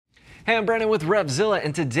Hey, I'm Brandon with RevZilla,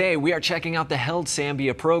 and today we are checking out the Held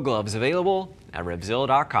Sambia Pro Gloves, available at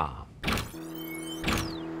RevZilla.com.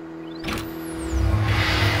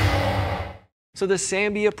 So the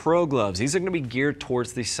Sambia Pro Gloves, these are going to be geared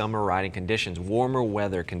towards the summer riding conditions, warmer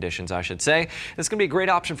weather conditions, I should say. It's going to be a great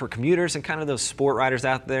option for commuters and kind of those sport riders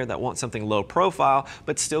out there that want something low profile,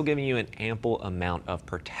 but still giving you an ample amount of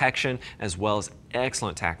protection as well as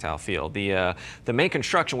excellent tactile feel. The main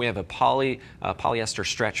construction, we have a polyester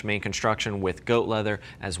stretch main construction with goat leather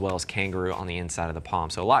as well as kangaroo on the inside of the palm.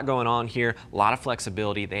 So a lot going on here, a lot of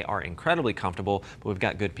flexibility. They are incredibly comfortable, but we've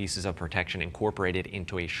got good pieces of protection incorporated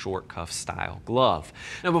into a short cuff style glove.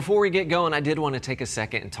 Now before we get going, I did want to take a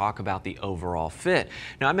second and talk about the overall fit.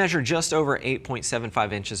 Now I measure just over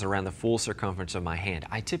 8.75 inches around the full circumference of my hand.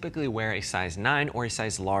 I typically wear a size 9 or a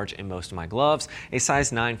size large in most of my gloves. A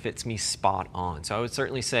size 9 fits me spot on. So I would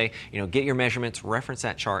certainly say, get your measurements, reference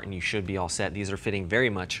that chart, and you should be all set. These are fitting very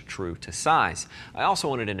much true to size. I also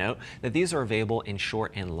wanted to note that these are available in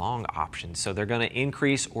short and long options. So they're going to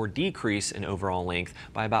increase or decrease in overall length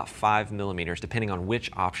by about 5 millimeters, depending on which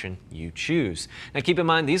option you choose. Now keep in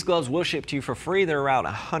mind, these gloves will ship to you for free. They're around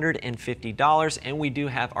 $150, and we do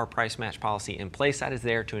have our price match policy in place that is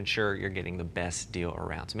there to ensure you're getting the best deal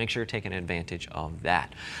around. So make sure you're taking advantage of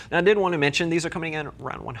that. Now I did want to mention these are coming in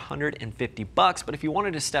around $150, but if you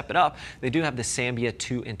wanted to step it up, they do have the Sambia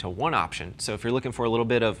 2-in-1 option. So if you're looking for a little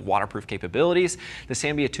bit of waterproof capabilities, the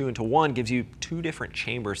Sambia 2-in-1 gives you 2 different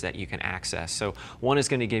chambers that you can access. So one is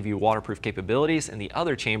going to give you waterproof capabilities, and the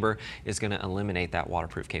other chamber is going to eliminate that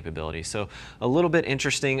waterproof capability. So a little bit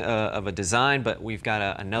interesting of a design, but we've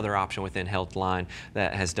got another option within Held line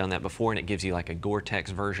that has done that before, and it gives you like a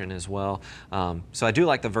Gore-Tex version as well. So I do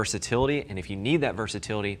like the versatility, and if you need that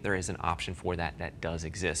versatility, there is an option for that that does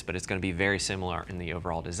exist, but it's going to be very similar in the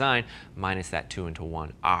overall design, minus that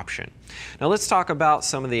 2-in-1 option. Now let's talk about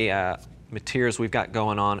some of the materials we've got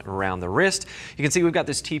going on around the wrist. You can see we've got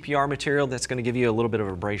this TPR material that's going to give you a little bit of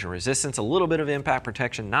abrasion resistance, a little bit of impact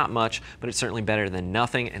protection, not much, but it's certainly better than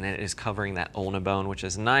nothing, and it is covering that ulna bone, which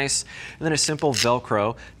is nice. And then a simple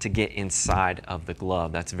Velcro to get inside of the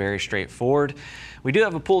glove. That's very straightforward. We do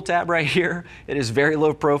have a pull tab right here. It is very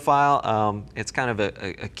low profile. It's kind of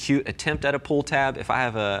a cute attempt at a pull tab. If I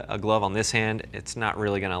have a glove on this hand, it's not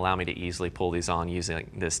really going to allow me to easily pull these on using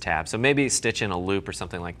this tab. So maybe stitch in a loop or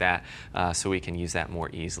something like that so we can use that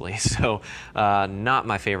more easily. So not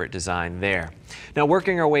my favorite design there. Now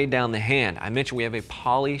working our way down the hand, I mentioned we have a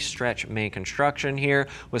poly stretch main construction here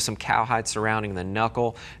with some cowhide surrounding the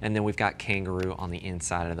knuckle, and then we've got kangaroo on the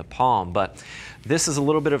inside of the palm. But this is a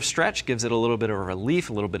little bit of stretch, gives it a little bit of relief,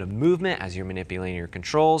 a little bit of movement as you're manipulating your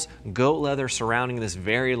controls. Goat leather surrounding this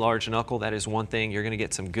very large knuckle, that is one thing. You're going to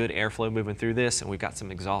get some good airflow moving through this, and we've got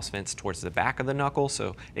some exhaust vents towards the back of the knuckle,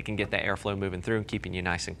 so it can get that airflow moving through and keeping you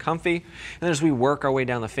nice and comfy. And then as we work our way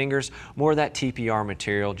down the fingers, more of that TPR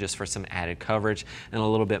material just for some added coverage, and a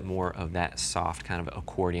little bit more of that soft kind of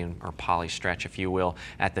accordion or poly stretch, if you will,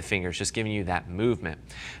 at the fingers, just giving you that movement.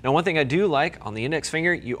 Now one thing I do like, on the index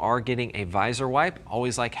finger, you are getting a visor wipe.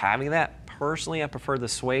 Always like having that. Personally, I prefer the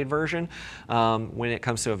suede version when it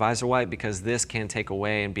comes to a visor wipe, because this can take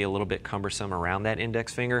away and be a little bit cumbersome around that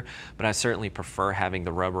index finger, but I certainly prefer having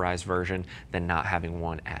the rubberized version than not having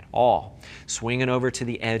one at all. Swinging over to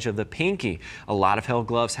the edge of the pinky, a lot of Held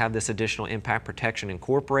gloves have this additional impact protection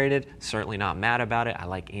incorporated. Certainly not mad about it. I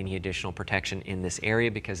like any additional protection in this area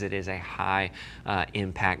because it is a high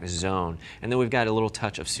impact zone. And then we've got a little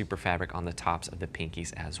touch of SuperFabric on the tops of the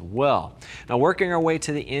pinkies as well. Now working our way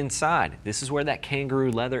to the inside, this is where that kangaroo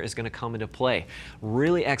leather is going to come into play.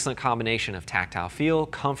 Really excellent combination of tactile feel,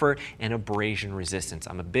 comfort, and abrasion resistance.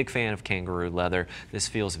 I'm a big fan of kangaroo leather. This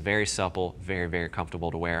feels very supple, very, very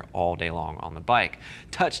comfortable to wear all day long on the bike.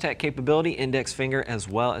 Touch tech capability, index finger as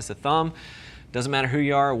well as the thumb. Doesn't matter who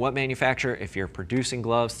you are or what manufacturer, if you're producing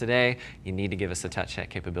gloves today, you need to give us the touch tech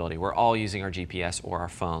capability. We're all using our GPS or our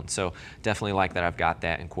phone, so definitely like that I've got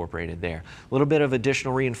that incorporated there. A little bit of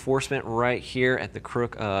additional reinforcement right here at the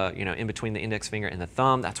crook, in between the index finger and the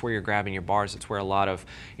thumb. That's where you're grabbing your bars. It's where a lot of,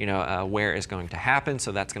 wear is going to happen,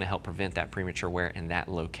 so that's going to help prevent that premature wear in that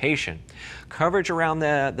location. Coverage around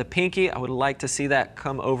the pinky, I would like to see that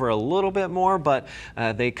come over a little bit more, but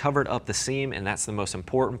they covered up the seam, and that's the most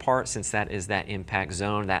important part, since that is that that impact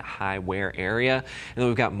zone, that high wear area. And then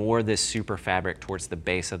we've got more of this SuperFabric towards the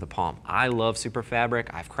base of the palm. I love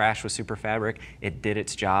SuperFabric. I've crashed with SuperFabric. It did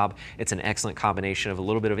its job. It's an excellent combination of a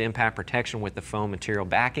little bit of impact protection with the foam material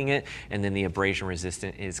backing it, and then the abrasion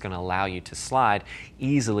resistant is going to allow you to slide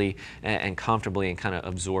easily and comfortably and kind of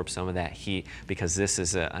absorb some of that heat, because this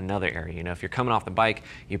is another area. You know, if you're coming off the bike,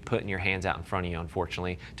 you're putting your hands out in front of you,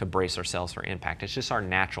 unfortunately, to brace ourselves for impact. It's just our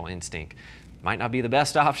natural instinct. Might not be the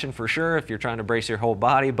best option for sure if you're trying to brace your whole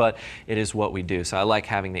body, but it is what we do. So I like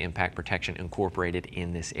having the impact protection incorporated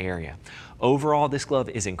in this area. Overall, this glove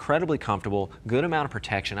is incredibly comfortable, good amount of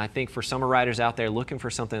protection. I think for summer riders out there looking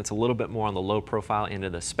for something that's a little bit more on the low profile end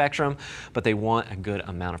of the spectrum, but they want a good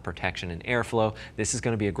amount of protection and airflow, this is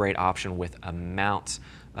going to be a great option with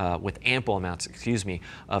ample amounts,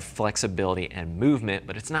 of flexibility and movement,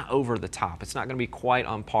 but it's not over the top. It's not going to be quite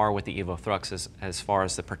on par with the Evo Thrux as far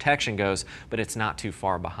as the protection goes, but it's not too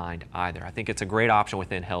far behind either. I think it's a great option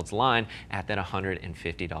within Held's line at that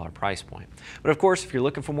 $150 price point. But of course, if you're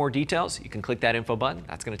looking for more details, you can click that info button.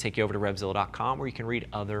 That's going to take you over to RevZilla.com, where you can read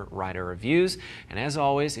other rider reviews. And as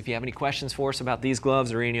always, if you have any questions for us about these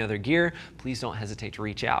gloves or any other gear, please don't hesitate to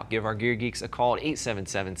reach out. Give our gear geeks a call at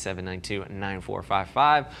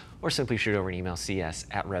 877-792-9455. or simply shoot over an email,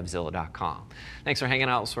 cs@RevZilla.com. Thanks for hanging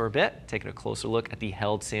out with us for a bit, taking a closer look at the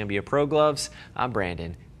Held Sambia Pro Gloves. I'm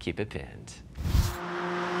Brandon. Keep it pinned.